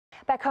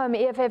Back home,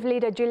 EFF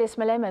leader Julius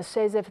Malema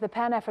says if the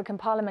Pan-African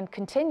Parliament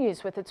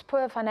continues with its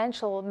poor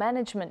financial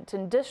management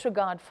and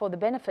disregard for the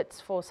benefits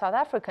for South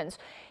Africans,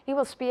 he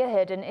will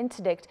spearhead an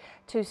interdict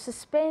to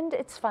suspend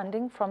its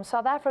funding from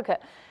South Africa.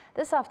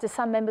 This after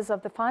some members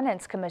of the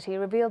Finance Committee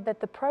revealed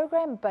that the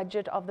programme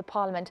budget of the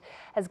Parliament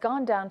has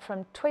gone down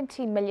from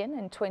 20 million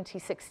in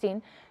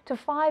 2016 to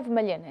 5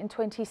 million in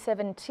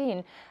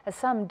 2017, as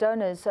some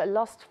donors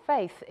lost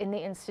faith in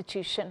the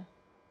institution.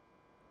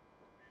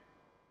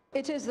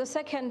 It is the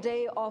second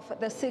day of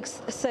the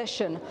sixth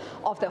session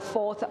of the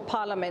fourth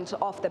Parliament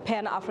of the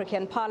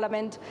Pan-African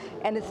Parliament,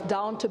 and it's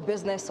down to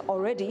business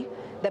already,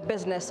 the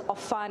business of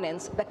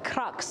finance, the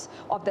crux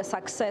of the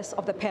success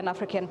of the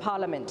Pan-African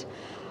Parliament.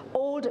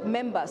 Old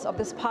members of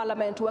this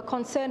Parliament were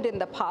concerned in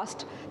the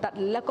past that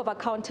lack of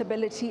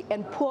accountability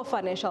and poor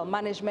financial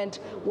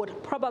management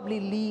would probably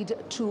lead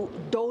to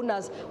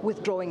donors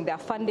withdrawing their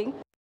funding.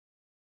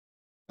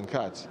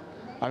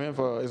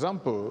 For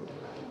example,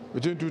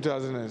 between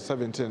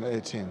 2017 and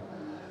 18,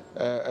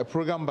 a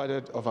program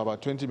budget of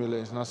about 20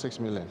 million is now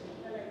 6 million.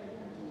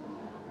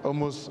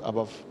 Almost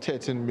above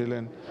 13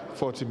 million,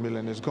 40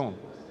 million is gone.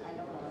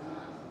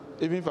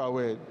 Even if I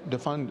were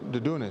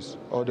the donors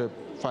or the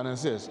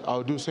financiers, I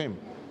would do the same.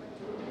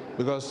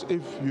 Because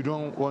if you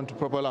don't want to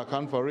properly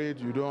account for it,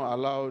 you don't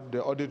allow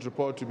the audit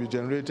report to be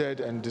generated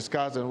and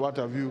discussed and what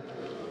have you,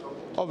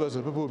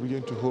 obviously people will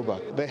begin to hold back.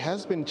 There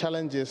has been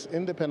challenges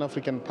in the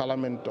Pan-African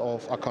Parliament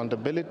of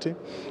accountability.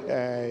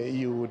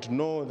 You would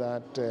know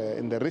that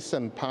in the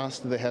recent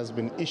past there has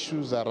been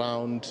issues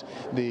around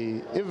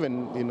the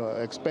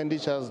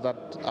expenditures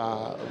that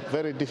are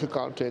very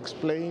difficult to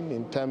explain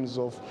in terms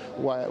of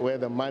where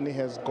the money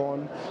has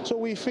gone. So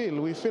we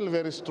feel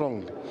very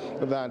strongly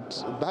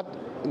that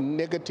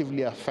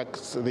negatively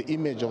affects the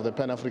image of the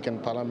Pan-African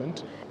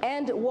Parliament.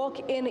 And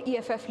walk-in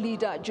EFF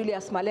leader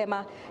Julius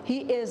Malema, he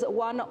is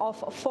one of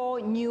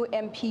 4 new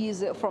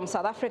MPs from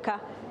South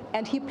Africa,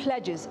 and he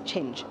pledges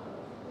change.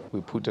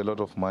 We put a lot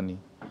of money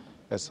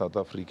as South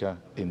Africa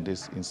in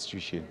this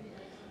institution.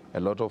 A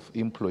lot of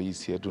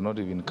employees here do not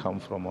even come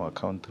from our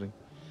country.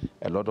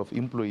 A lot of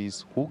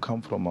employees who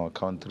come from our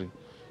country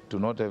do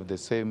not have the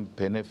same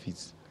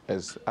benefits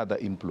as other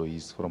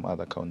employees from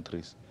other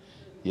countries.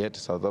 Yet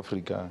South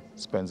Africa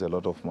spends a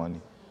lot of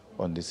money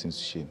on this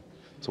institution.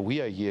 So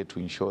we are here to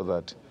ensure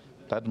that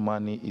that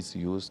money is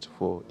used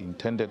for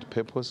intended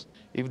purpose.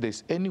 If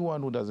there's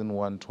anyone who doesn't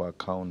want to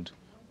account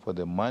for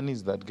the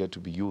monies that get to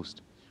be used,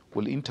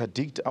 we'll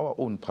interdict our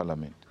own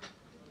parliament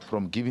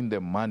from giving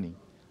them money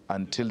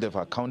until they've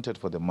accounted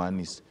for the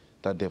monies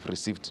that they've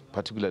received,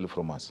 particularly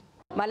from us.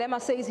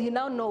 Malema says he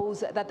now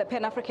knows that the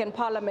Pan-African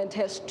Parliament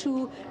has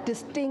 2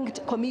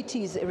 distinct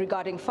committees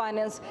regarding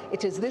finance.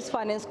 It is this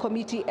finance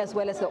committee as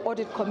well as the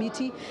audit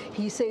committee.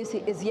 He says he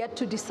is yet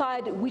to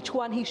decide which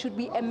one he should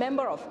be a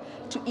member of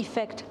to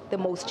effect the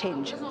most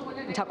change.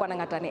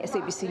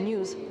 SABC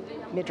News,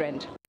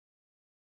 Midrand.